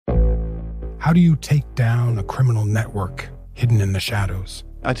How do you take down a criminal network hidden in the shadows?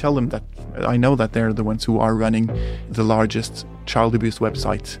 I tell them that I know that they're the ones who are running the largest child abuse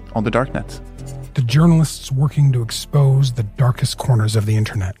website on the darknet. The journalists working to expose the darkest corners of the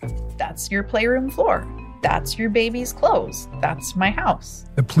internet. That's your playroom floor. That's your baby's clothes. That's my house.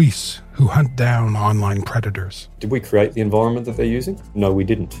 The police who hunt down online predators. Did we create the environment that they're using? No, we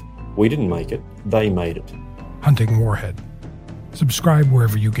didn't. We didn't make it. They made it. Hunting Warhead. Subscribe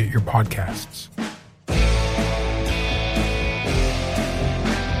wherever you get your podcasts.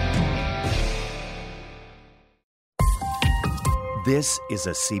 This is a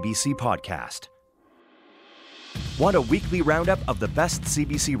CBC podcast. Want a weekly roundup of the best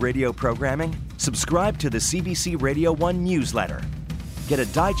CBC radio programming? Subscribe to the CBC Radio 1 newsletter. Get a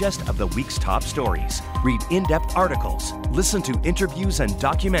digest of the week's top stories, read in-depth articles, listen to interviews and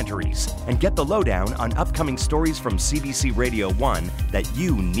documentaries, and get the lowdown on upcoming stories from CBC Radio 1 that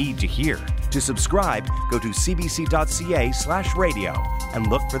you need to hear. To subscribe, go to cbc.ca/radio and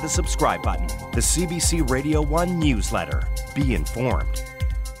look for the subscribe button. The CBC Radio 1 newsletter. Be informed.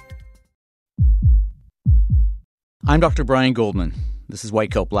 I'm Dr. Brian Goldman. This is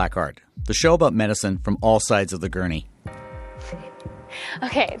White Coat Black Art, the show about medicine from all sides of the gurney.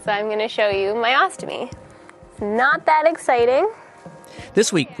 Okay, so I'm going to show you my ostomy. It's not that exciting.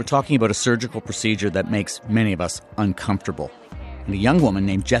 This week, we're talking about a surgical procedure that makes many of us uncomfortable. And a young woman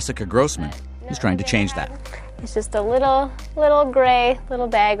named Jessica Grossman is trying to change that. It's just a little gray little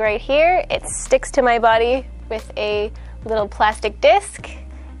bag right here. It sticks to my body with a little plastic disc,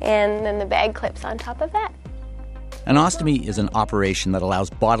 and then the bag clips on top of that. An ostomy is an operation that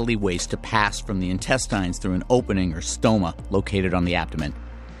allows bodily waste to pass from the intestines through an opening or stoma located on the abdomen.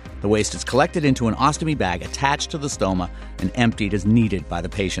 The waste is collected into an ostomy bag attached to the stoma and emptied as needed by the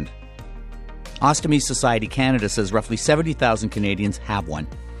patient. Ostomy Society Canada says roughly 70,000 Canadians have one.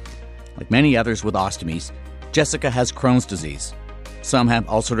 Like many others with ostomies, Jessica has Crohn's disease. Some have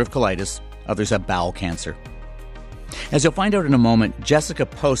ulcerative colitis, others have bowel cancer. As you'll find out in a moment, Jessica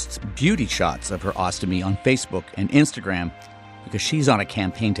posts beauty shots of her ostomy on Facebook and Instagram because she's on a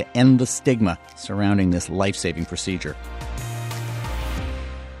campaign to end the stigma surrounding this life-saving procedure.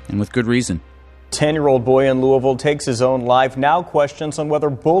 And with good reason. 10-year-old boy in Louisville takes his own life, now questions on whether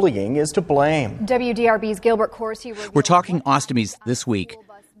bullying is to blame. WDRB's Gilbert Corsi. We're talking ostomies this week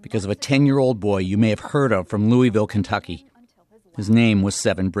because of a 10-year-old boy you may have heard of from Louisville, Kentucky. His name was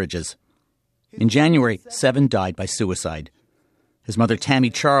Seven Bridges. In January, Seven died by suicide. His mother, Tammy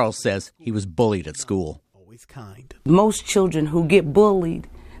Charles, says he was bullied at school. Most children who get bullied,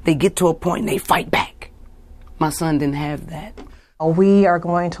 they get to a point and they fight back. My son didn't have that. We are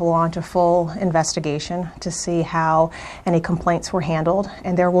going to launch a full investigation to see how any complaints were handled,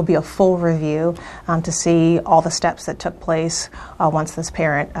 and there will be a full review to see all the steps that took place once this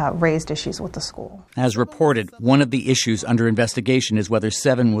parent raised issues with the school. As reported, one of the issues under investigation is whether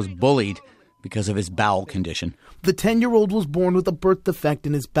Seven was bullied because of his bowel condition. The 10-year-old was born with a birth defect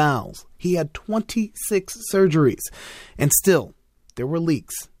in his bowels. He had 26 surgeries, and still, there were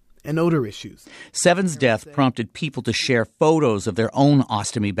leaks and odor issues. Seven's death prompted people to share photos of their own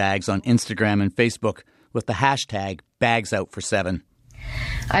ostomy bags on Instagram and Facebook with the hashtag #BagsOutFor7.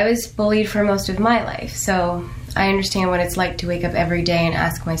 I was bullied for most of my life, so I understand what it's like to wake up every day and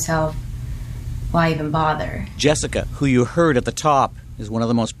ask myself, why even bother? Jessica, who you heard at the top, is one of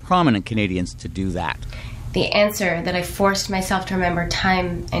the most prominent Canadians to do that. The answer that I forced myself to remember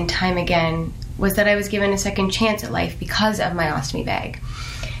time and time again was that I was given a second chance at life because of my ostomy bag,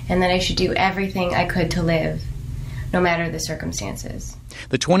 and that I should do everything I could to live, no matter the circumstances.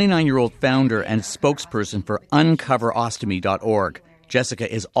 The 29-year-old founder and spokesperson for UncoverOstomy.org,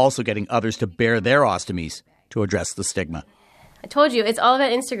 Jessica is also getting others to bear their ostomies to address the stigma. I told you, it's all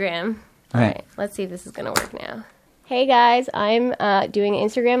about Instagram. All right, let's see if this is going to work now. Hey guys, I'm doing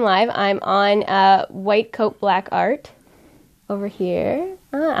Instagram Live. I'm on White Coat Black Art over here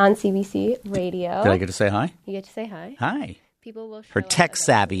on CBC Radio. Did I get to say hi? You get to say hi. Hi. People will her tech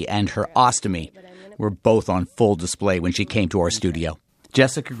savvy and her ostomy were both on full display when she came to our studio.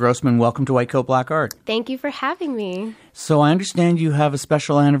 Jessica Grossman, welcome to White Coat Black Art. Thank you for having me. So I understand you have a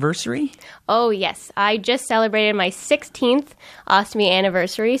special anniversary? Oh, yes. I just celebrated my 16th ostomy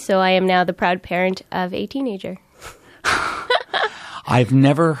anniversary, so I am now the proud parent of a teenager. I've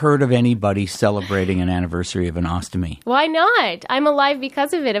never heard of anybody celebrating an anniversary of an ostomy. Why not? I'm alive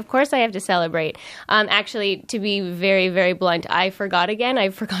because of it. Of course I have to celebrate. Actually, to be very, very blunt, I forgot again.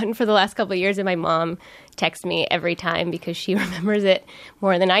 I've forgotten for the last couple of years, and my mom texts me every time because she remembers it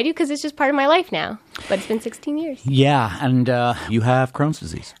more than I do because it's just part of my life now. But it's been 16 years. Yeah, and you have Crohn's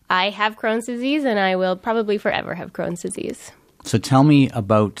disease. I have Crohn's disease, and I will probably forever have Crohn's disease. So tell me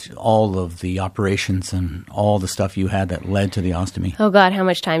about all of the operations and all the stuff you had that led to the ostomy. Oh, God, how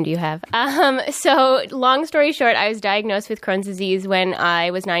much time do you have? So long story short, I was diagnosed with Crohn's disease when I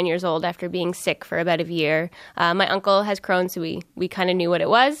was 9 years old after being sick for about a year. My uncle has Crohn's, so we kind of knew what it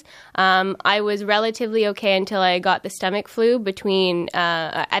was. I was relatively okay until I got the stomach flu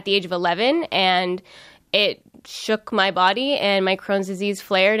at the age of 11, and it shook my body, and my Crohn's disease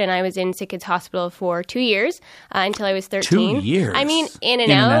flared, and I was in Sick Kids Hospital for 2 years until I was 13. 2 years? I mean, in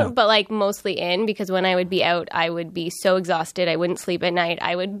and out, but like mostly in, because when I would be out, I would be so exhausted. I wouldn't sleep at night.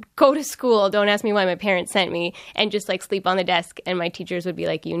 I would go to school, don't ask me why my parents sent me, and just like sleep on the desk, and my teachers would be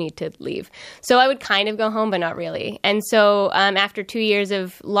like, you need to leave. So I would kind of go home, but not really. And so after 2 years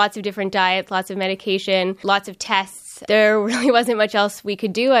of lots of different diets, lots of medication, lots of tests, there really wasn't much else we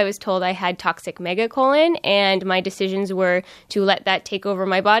could do. I was told I had toxic megacolon, and my decisions were to let that take over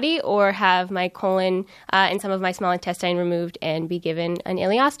my body or have my colon and some of my small intestine removed and be given an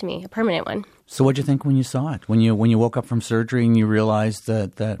ileostomy, a permanent one. So what did you think when you saw it? When you woke up from surgery and you realized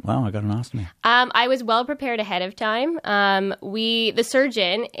that wow, I got an ostomy? I was well prepared ahead of time. The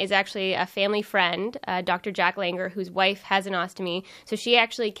surgeon is actually a family friend, Dr. Jack Langer, whose wife has an ostomy. So she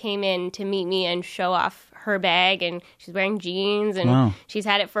actually came in to meet me and show off her bag, and she's wearing jeans, and she's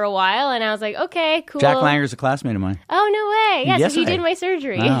had it for a while, and I was like, okay, cool. Jack Langer's a classmate of mine. Oh, no way. Yeah, yes, so he did my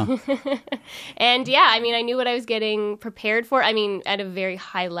surgery. Wow. And yeah, I mean, I knew what I was getting prepared for. I mean, at a very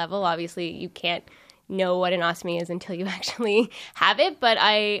high level, obviously, you can't know what an ostomy is until you actually have it, but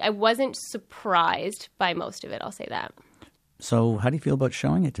I wasn't surprised by most of it, I'll say that. So how do you feel about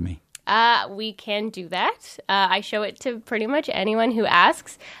showing it to me? We can do that. I show it to pretty much anyone who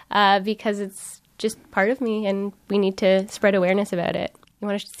asks because it's just part of me, and we need to spread awareness about it. You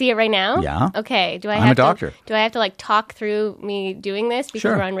want to see it right now? Yeah. Okay. I'm a doctor. Do I have to like talk through me doing this because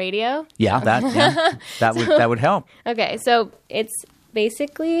Sure. we're on radio? Yeah, that would help. Okay, so it's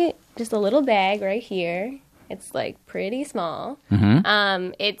basically just a little bag right here. It's like pretty small.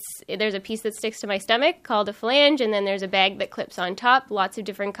 Mm-hmm. There's a piece that sticks to my stomach called a phalange, and then there's a bag that clips on top. Lots of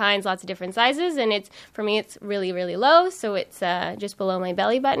different kinds, lots of different sizes, and for me it's really, really low, so it's just below my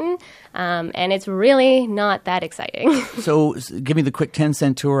belly button, and it's really not that exciting. So give me the quick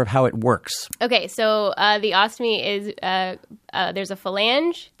 10-cent tour of how it works. Okay, so the ostomy is there's a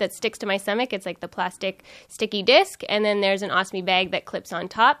phalange that sticks to my stomach. It's like the plastic sticky disc, and then there's an ostomy bag that clips on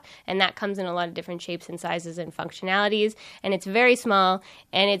top, and that comes in a lot of different shapes and sizes and functionalities, and it's very small,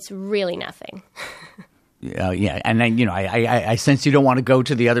 and it's really nothing. Yeah, and then, I sense you don't want to go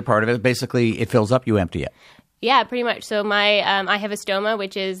to the other part of it. Basically, it fills up, you empty it. Yeah, pretty much. So I have a stoma,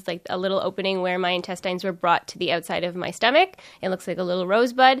 which is like a little opening where my intestines were brought to the outside of my stomach. It looks like a little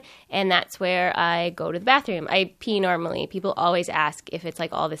rosebud, and that's where I go to the bathroom. I pee normally. People always ask if it's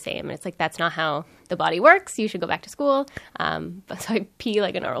like all the same, and it's like that's not how the body works. You should go back to school. But so I pee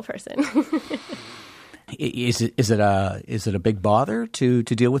like a normal person. Is it a big bother to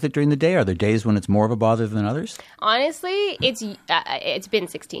deal with it during the day? Are there days when it's more of a bother than others? Honestly, it's been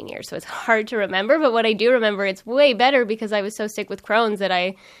 16 years, so it's hard to remember. But what I do remember, it's way better because I was so sick with Crohn's that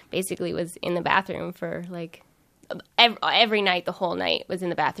I basically was in the bathroom for like every night, the whole night was in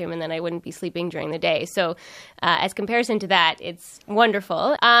the bathroom, and then I wouldn't be sleeping during the day. So as comparison to that, it's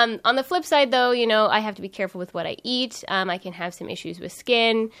wonderful. On the flip side, though, I have to be careful with what I eat. I can have some issues with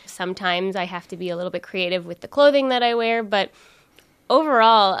skin. Sometimes I have to be a little bit creative with the clothing that I wear, but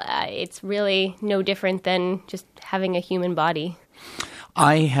overall, it's really no different than just having a human body.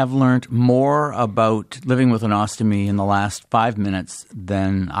 I have learned more about living with an ostomy in the last 5 minutes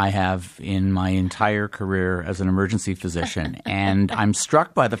than I have in my entire career as an emergency physician. And I'm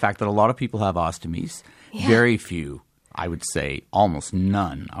struck by the fact that a lot of people have ostomies. Yeah. Very few, I would say almost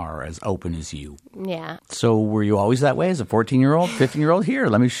none, are as open as you. Yeah. So were you always that way as a 14-year-old, 15-year-old? Here,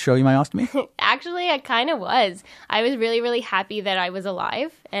 let me show you my ostomy. Actually, I kind of was. I was really, really happy that I was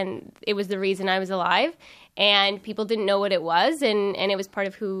alive, and it was the reason I was alive. And people didn't know what it was, and it was part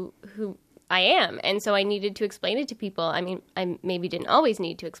of who I am. And so I needed to explain it to people. I mean, I maybe didn't always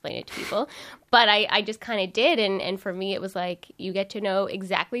need to explain it to people, but I just kind of did. And for me, it was like, you get to know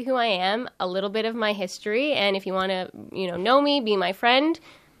exactly who I am, a little bit of my history. And if you want to, know me, be my friend,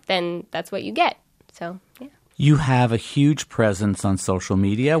 then that's what you get. So, yeah. You have a huge presence on social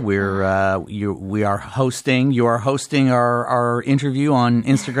media. You are hosting our interview on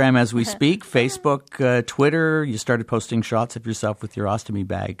Instagram as we speak, Facebook, Twitter. You started posting shots of yourself with your ostomy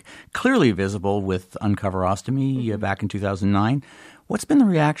bag, clearly visible with Uncover Ostomy back in 2009. What's been the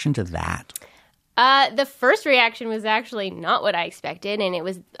reaction to that? The first reaction was actually not what I expected, and it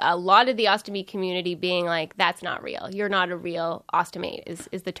was a lot of the ostomy community being like, that's not real. You're not a real ostomate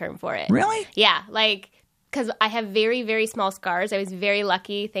is the term for it. Really? Yeah, like because I have very, very small scars. I was very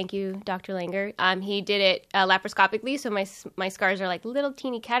lucky. Thank you, Dr. Langer. He did it laparoscopically, so my scars are like little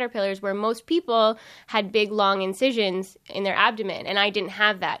teeny caterpillars, where most people had big, long incisions in their abdomen, and I didn't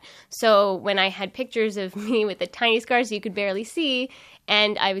have that. So when I had pictures of me with the tiny scars you could barely see,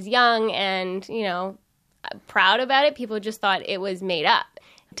 and I was young and, proud about it, people just thought it was made up,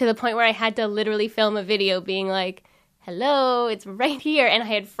 to the point where I had to literally film a video being like, hello, it's right here. And I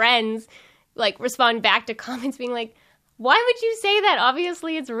had friends respond back to comments being like, why would you say that?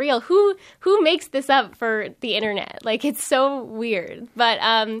 Obviously it's real. Who makes this up for the internet? It's so weird. But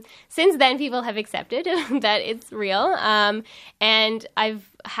since then, people have accepted that it's real. And I've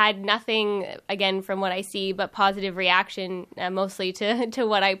had nothing, again, from what I see, but positive reaction, mostly to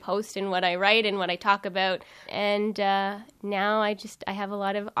what I post and what I write and what I talk about. And now I have a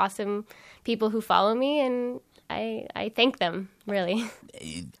lot of awesome people who follow me, and I thank them, really.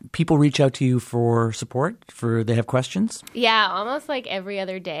 People reach out to you for support? They have questions? Yeah, almost every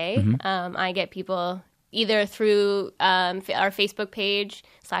other day. Mm-hmm. I get people either through our Facebook page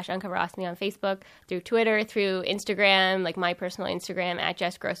 /Uncover Ostomy on Facebook, through Twitter, through Instagram, my personal Instagram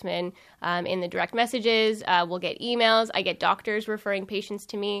 @JessGrossman, in the direct messages. We'll get emails. I get doctors referring patients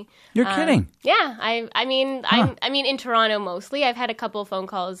to me. You're kidding? Yeah, I mean in Toronto mostly. I've had a couple phone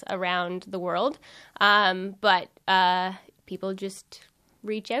calls around the world, but people just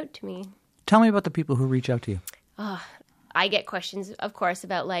reach out to me. Tell me about the people who reach out to you. I get questions, of course,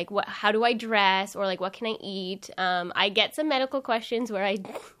 about how do I dress, or what can I eat? I get some medical questions where I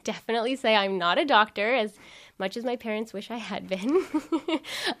definitely say I'm not a doctor, as much as my parents wish I had been.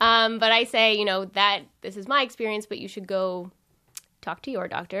 But I say, that this is my experience, but you should go talk to your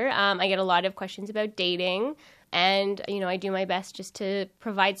doctor. I get a lot of questions about dating. And, I do my best just to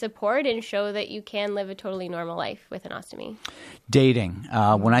provide support and show that you can live a totally normal life with an ostomy. Dating.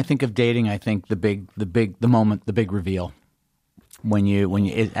 When I think of dating, I think the big reveal.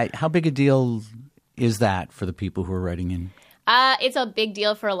 How big a deal is that for the people who are writing in? It's a big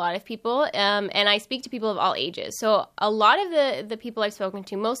deal for a lot of people, and I speak to people of all ages. So a lot of the people I've spoken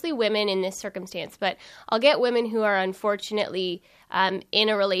to, mostly women in this circumstance, but I'll get women who are unfortunately in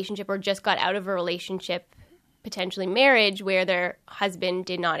a relationship or just got out of a relationship, potentially marriage, where their husband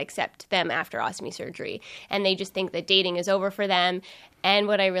did not accept them after ostomy surgery, and they just think that dating is over for them. And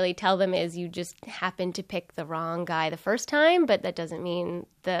what I really tell them is, you just happened to pick the wrong guy the first time, but that doesn't mean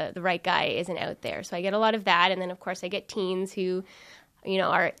the right guy isn't out there. So I get a lot of that. And then, of course, I get teens who,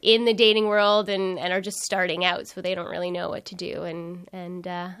 are in the dating world and are just starting out, so they don't really know what to do. And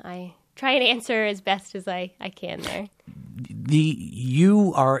I try and answer as best as I can there.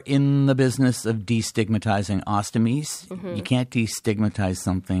 You are in the business of destigmatizing ostomies. Mm-hmm. You can't destigmatize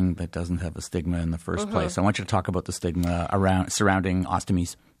something that doesn't have a stigma in the first place. I want you to talk about the stigma surrounding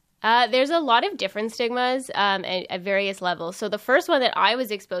ostomies. There's a lot of different stigmas at various levels. So the first one that I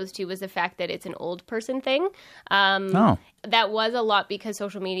was exposed to was the fact that it's an old person thing. That was a lot because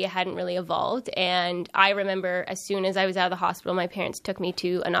social media hadn't really evolved. And I remember as soon as I was out of the hospital, my parents took me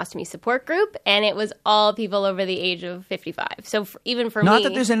to an ostomy support group, and it was all people over the age of 55. So even for me... Not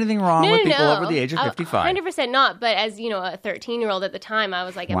that there's anything wrong with people over the age of 55. 100% not. But as, a 13-year-old at the time, I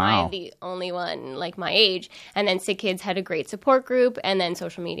was like, am I the only one my age? And then Sick Kids had a great support group, and then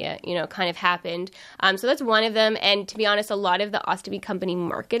social media, kind of happened. So that's one of them. And to be honest, a lot of the ostomy company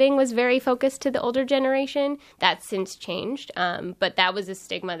marketing was very focused to the older generation. That's since changed. But that was a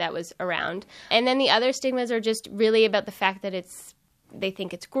stigma that was around. And then the other stigmas are just really about the fact that they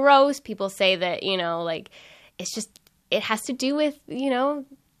think it's gross. People say that, it's just, it has to do with,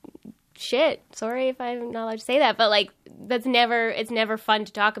 shit. Sorry if I'm not allowed to say that, but it's never fun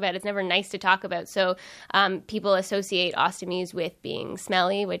to talk about. It's never nice to talk about. So people associate ostomies with being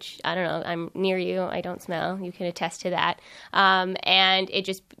smelly, which I don't know. I'm near you. I don't smell. You can attest to that. And it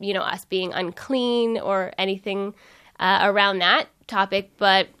just, us being unclean or anything around that topic.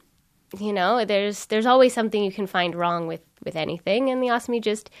 But, there's always something you can find wrong with anything. And the ostomy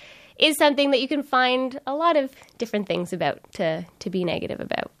just is something that you can find a lot of different things about to be negative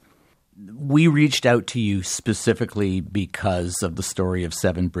about. We reached out to you specifically because of the story of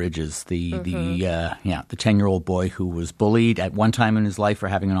Seven Bridges, the 10-year-old boy who was bullied at one time in his life for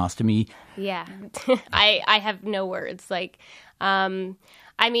having an ostomy. Yeah, I have no words.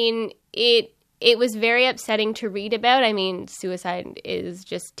 It was very upsetting to read about. Suicide is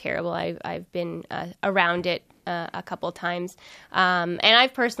just terrible. I've been around it a couple of times. And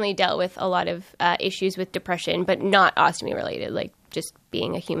I've personally dealt with a lot of issues with depression, but not ostomy related, just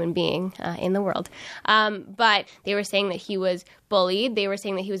being a human being in the world. But they were saying that he was bullied. They were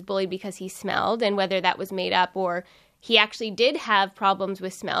saying that he was bullied because he smelled, and whether that was made up or he actually did have problems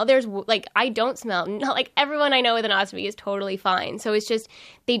with smell. There's like, I don't smell. Not like everyone I know with an ostomy is totally fine. So it's just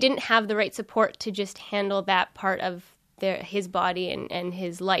they didn't have the right support to just handle that part of his body and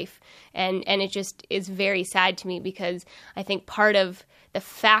his life. And it just is very sad to me because I think part of the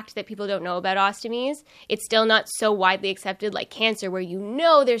fact that people don't know about ostomies, it's still not so widely accepted like cancer, where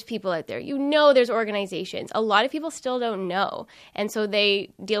there's people out there, there's organizations. A lot of people still don't know. And so they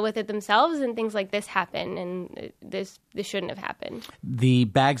deal with it themselves and things like this happen, and this shouldn't have happened. The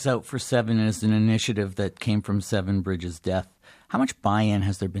Bags Out for 7 is an initiative that came from Seven Bridges' death. How much buy-in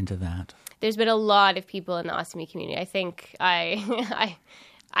has there been to that? There's been a lot of people in the ostomy community. I think I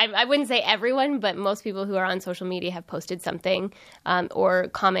wouldn't say everyone, but most people who are on social media have posted something or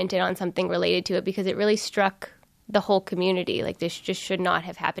commented on something related to it because it really struck the whole community. Like, this just should not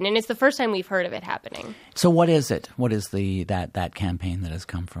have happened. And it's the first time we've heard of it happening. So what is it? What is that campaign that has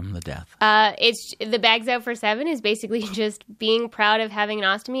come from the death? It's the Bags Out for 7 is basically just being proud of having an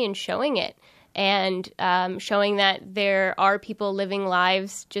ostomy and showing it. And showing that there are people living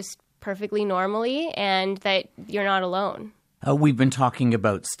lives just perfectly normally and that you're not alone. We've been talking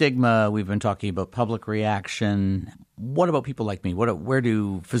about stigma. We've been talking about public reaction. What about people like me? Where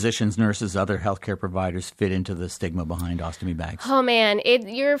do physicians, nurses, other healthcare providers fit into the stigma behind ostomy bags? Oh, man,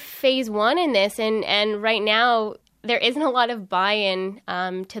 you're phase 1 in this. And right now, there isn't a lot of buy-in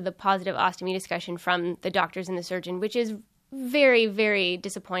to the positive ostomy discussion from the doctors and the surgeon, which is very, very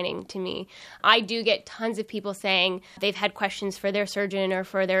disappointing to me. I do get tons of people saying they've had questions for their surgeon or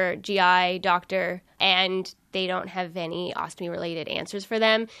for their GI doctor, and they don't have any ostomy-related answers for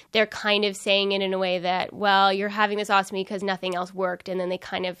them. They're kind of saying it in a way that, well, you're having this ostomy because nothing else worked, and then they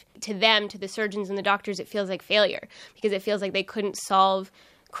kind of, to the surgeons and the doctors, it feels like failure because it feels like they couldn't solve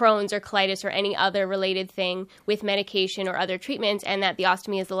Crohn's or colitis or any other related thing with medication or other treatments, and that the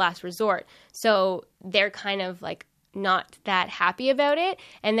ostomy is the last resort. So they're kind of like not that happy about it.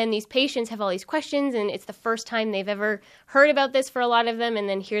 And then these patients have all these questions, and it's the first time they've ever heard about this for a lot of them, and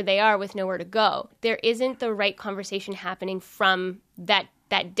then here they are with nowhere to go. There isn't the right conversation happening from that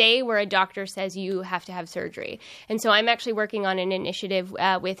day where a doctor says you have to have surgery. And so I'm actually working on an initiative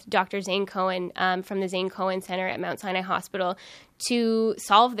with Dr. Zane Cohen from the Zane Cohen Center at Mount Sinai Hospital to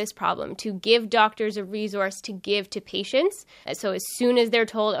solve this problem, to give doctors a resource to give to patients. So as soon as they're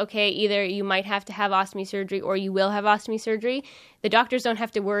told, okay, either you might have to have ostomy surgery or you will have ostomy surgery, the doctors don't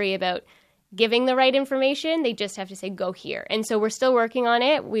have to worry about giving the right information. They just have to say, go here. And so we're still working on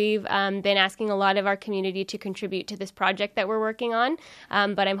it. We've been asking a lot of our community to contribute to this project that we're working on,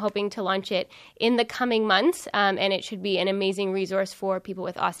 but I'm hoping to launch it in the coming months, and it should be an amazing resource for people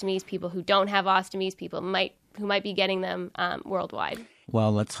with ostomies, people who don't have ostomies, people who might be getting them worldwide.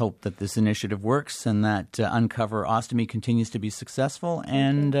 Well, let's hope that this initiative works and that Uncover Ostomy continues to be successful.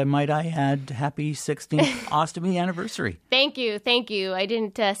 And might I add, happy 16th ostomy anniversary. Thank you. I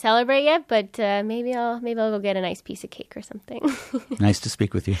didn't celebrate yet, but maybe I'll go get a nice piece of cake or something. Nice to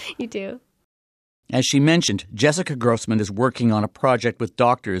speak with you. You too. As she mentioned, Jessica Grossman is working on a project with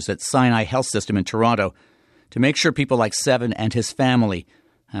doctors at Sinai Health System in Toronto to make sure people like Seven and his family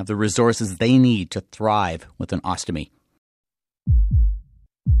have the resources they need to thrive with an ostomy.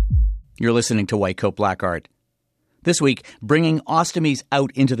 You're listening to White Coat Black Art. This week, bringing ostomies out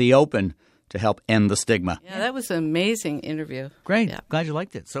into the open to help end the stigma. Yeah, that was an amazing interview. Great. Yeah. Glad you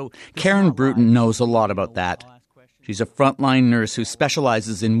liked it. So Karen Bruton knows a lot about that. She's a frontline nurse who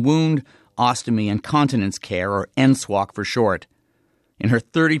specializes in wound, ostomy, and continence care, or NSWOC for short. In her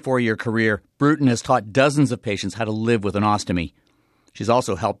 34-year career, Bruton has taught dozens of patients how to live with an ostomy. She's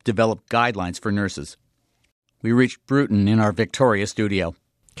also helped develop guidelines for nurses. We reached Bruton in our Victoria studio.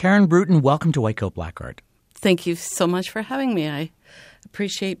 Karen Bruton, welcome to White Coat Black Art. Thank you so much for having me. I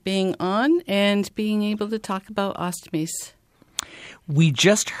appreciate being on and being able to talk about ostomies. We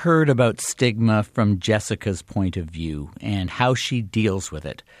just heard about stigma from Jessica's point of view and how she deals with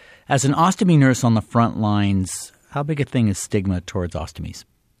it. As an ostomy nurse on the front lines, how big a thing is stigma towards ostomies?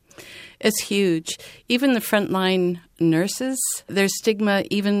 It's huge. Even the frontline nurses, there's stigma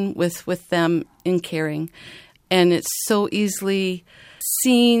even with them in caring. And it's so easily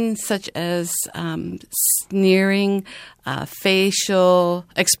seen, such as sneering, facial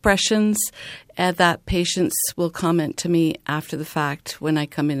expressions, that patients will comment to me after the fact when I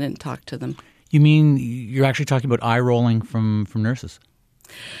come in and talk to them. You mean you're actually talking about eye rolling from nurses?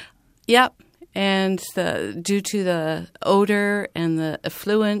 Yep. And due to the odor and the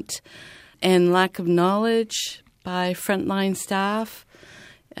effluent and lack of knowledge by frontline staff,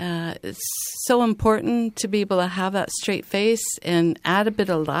 It's so important to be able to have that straight face and add a bit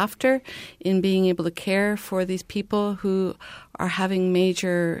of laughter in being able to care for these people who are having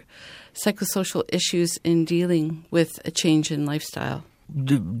major psychosocial issues in dealing with a change in lifestyle.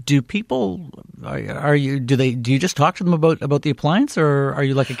 Do people do you just talk to them about the appliance, or are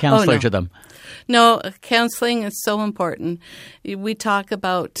you like a counselor to them? No, counseling is so important. We talk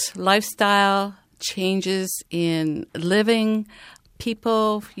about lifestyle changes in living.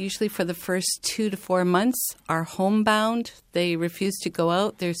 People, usually for the first 2 to 4 months, are homebound. They refuse to go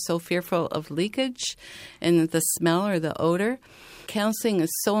out. They're so fearful of leakage and the smell or the odor. Counseling is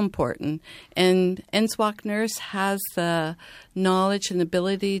so important. And NSWAC nurse has the knowledge and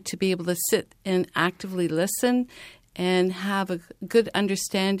ability to be able to sit and actively listen and have a good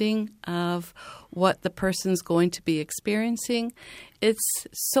understanding of what the person's going to be experiencing. It's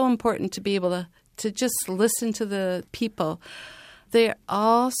so important to be able to just listen to the people. They're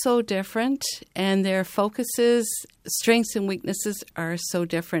all so different, and their focuses, strengths and weaknesses are so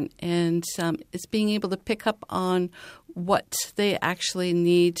different. And it's being able to pick up on what they actually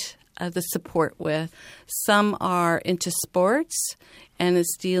need the support with. Some are into sports, and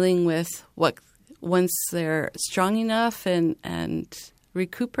it's dealing with what once they're strong enough and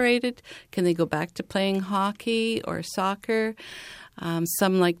recuperated, can they go back to playing hockey or soccer?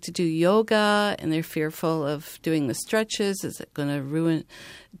 Some like to do yoga, and they're fearful of doing the stretches. Is it going to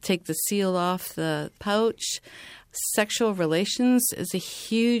take the seal off the pouch? Sexual relations is a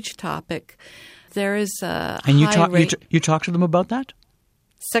huge topic. There is a you talk to them about that?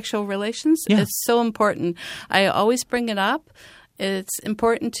 Sexual relations? Yeah. It's so important. I always bring it up. It's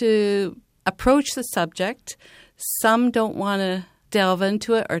important to approach the subject. Some don't want to delve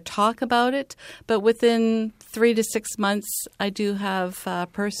into it or talk about it, but within 3 to 6 months, I do have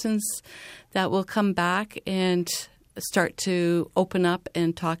persons that will come back and start to open up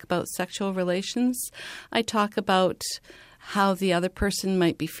and talk about sexual relations. I talk about how the other person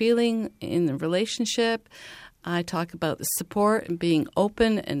might be feeling in the relationship. I talk about the support and being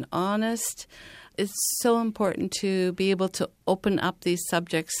open and honest. It's so important to be able to open up these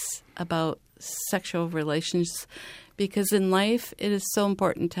subjects about sexual relations, because in life it is so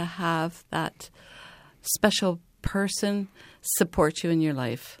important to have that special person support you in your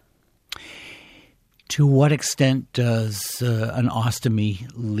life. To what extent does an ostomy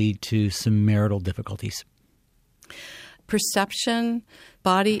lead to some marital difficulties? Perception,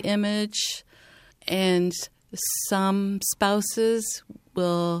 body image, and some spouses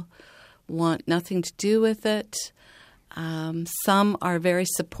will want nothing to do with it. Some are very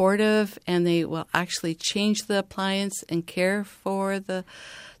supportive, and they will actually change the appliance and care for the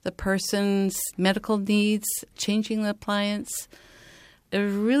person's medical needs, changing the appliance. It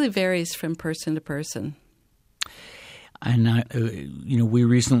really varies from person to person. And we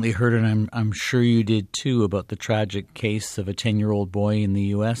recently heard, and I'm sure you did too, about the tragic case of a 10-year-old boy in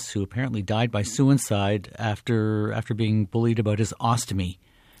the U.S. who apparently died by suicide after being bullied about his ostomy.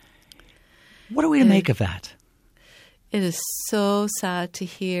 What are we to make of that? It is so sad to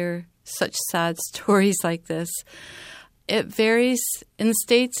hear such sad stories like this. It varies. In the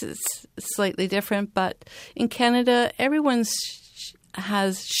States, it's slightly different, but in Canada, everyone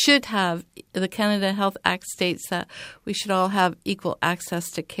should have, the Canada Health Act states that we should all have equal access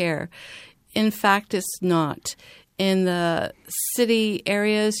to care. In fact, it's not. In the city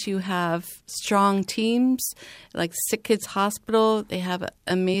areas, you have strong teams, like Sick Kids Hospital. They have an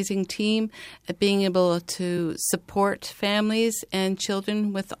amazing team at being able to support families and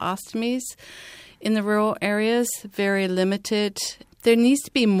children with ostomies. In the rural areas, very limited. There needs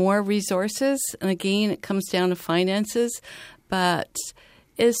to be more resources, and again, it comes down to finances, but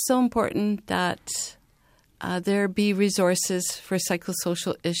it is so important that there be resources for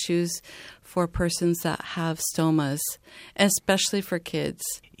psychosocial issues for persons that have stomas, especially for kids.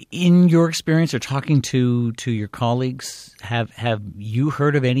 In your experience or talking to your colleagues, have you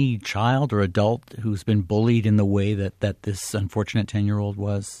heard of any child or adult who's been bullied in the way that this unfortunate 10-year-old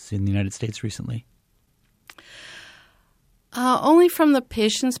was in the United States recently? Only from the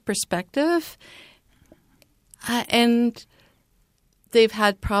patient's perspective. And they've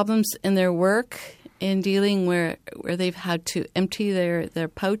had problems in their work in dealing where they've had to empty their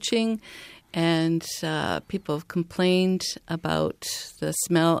pouching, and people have complained about the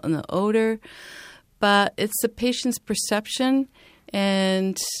smell and the odor. But it's the patient's perception,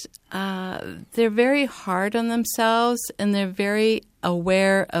 and they're very hard on themselves, and they're very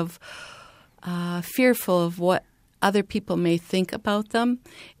aware of, fearful of what other people may think about them.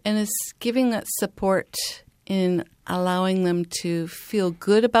 And it's giving that support in allowing them to feel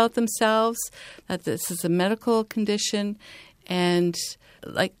good about themselves, that this is a medical condition, And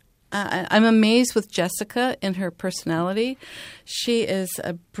I'm amazed with Jessica and her personality. She is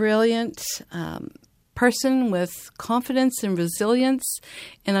a brilliant person with confidence and resilience,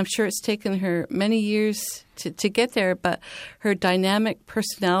 and I'm sure it's taken her many years to get there, but her dynamic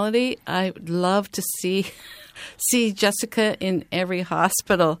personality, I would love to see Jessica in every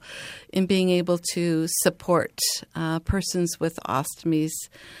hospital in being able to support persons with ostomies.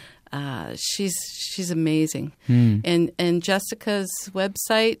 She's amazing. And Jessica's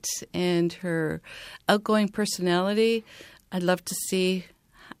website and her outgoing personality, I'd love to see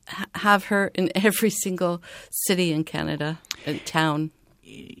have her in every single city in Canada and town.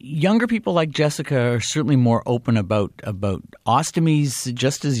 Younger people like Jessica are certainly more open about ostomies,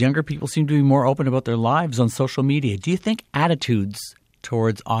 just as younger people seem to be more open about their lives on social media. Do you think attitudes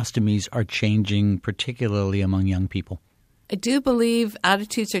towards ostomies are changing, particularly among young people? I do believe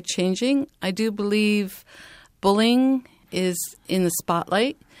attitudes are changing. I do believe bullying is in the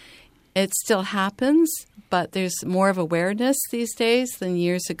spotlight. It still happens, but there's more of awareness these days than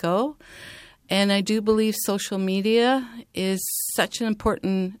years ago. And I do believe social media is such an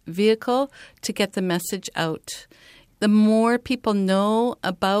important vehicle to get the message out. The more people know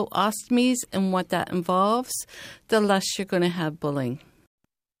about ostomies and what that involves, the less you're going to have bullying.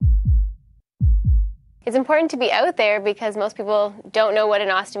 It's important to be out there because most people don't know what an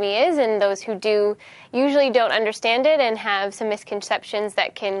ostomy is, and those who do usually don't understand it and have some misconceptions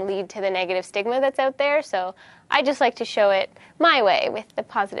that can lead to the negative stigma that's out there. So I just like to show it my way with the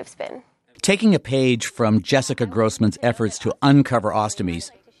positive spin. Taking a page from Jessica Grossman's efforts to uncover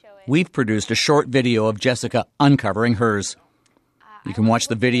ostomies, we've produced a short video of Jessica uncovering hers. You can watch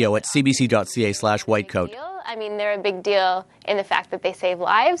the video at cbc.ca/whitecoat. I mean, they're a big deal in the fact that they save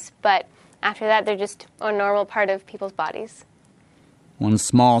lives, but after that, they're just a normal part of people's bodies. One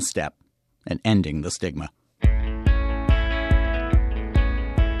small step at ending the stigma.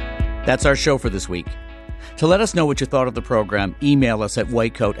 That's our show for this week. To let us know what you thought of the program, email us at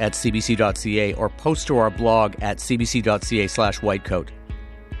whitecoat@cbc.ca or post to our blog at cbc.ca/whitecoat.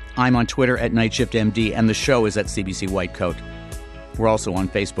 I'm on Twitter at NightShiftMD, and the show is at CBC Whitecoat. We're also on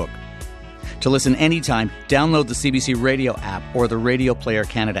Facebook. To listen anytime, download the CBC Radio app or the Radio Player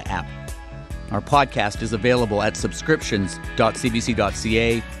Canada app. Our podcast is available at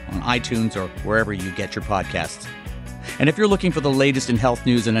subscriptions.cbc.ca, on iTunes, or wherever you get your podcasts. And if you're looking for the latest in health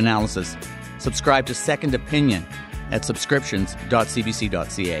news and analysis, subscribe to Second Opinion at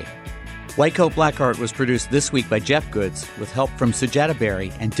subscriptions.cbc.ca. Whitecoat Black Art was produced this week by Jeff Goods with help from Sujata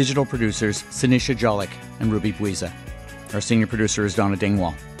Berry and digital producers Sinisha Jolik and Ruby Buiza. Our senior producer is Donna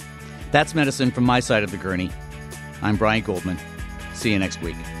Dingwall. That's medicine from my side of the gurney. I'm Brian Goldman. See you next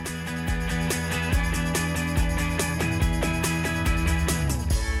week.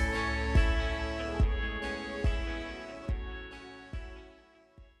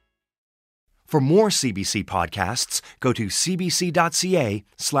 For more CBC podcasts, go to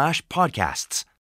cbc.ca/podcasts.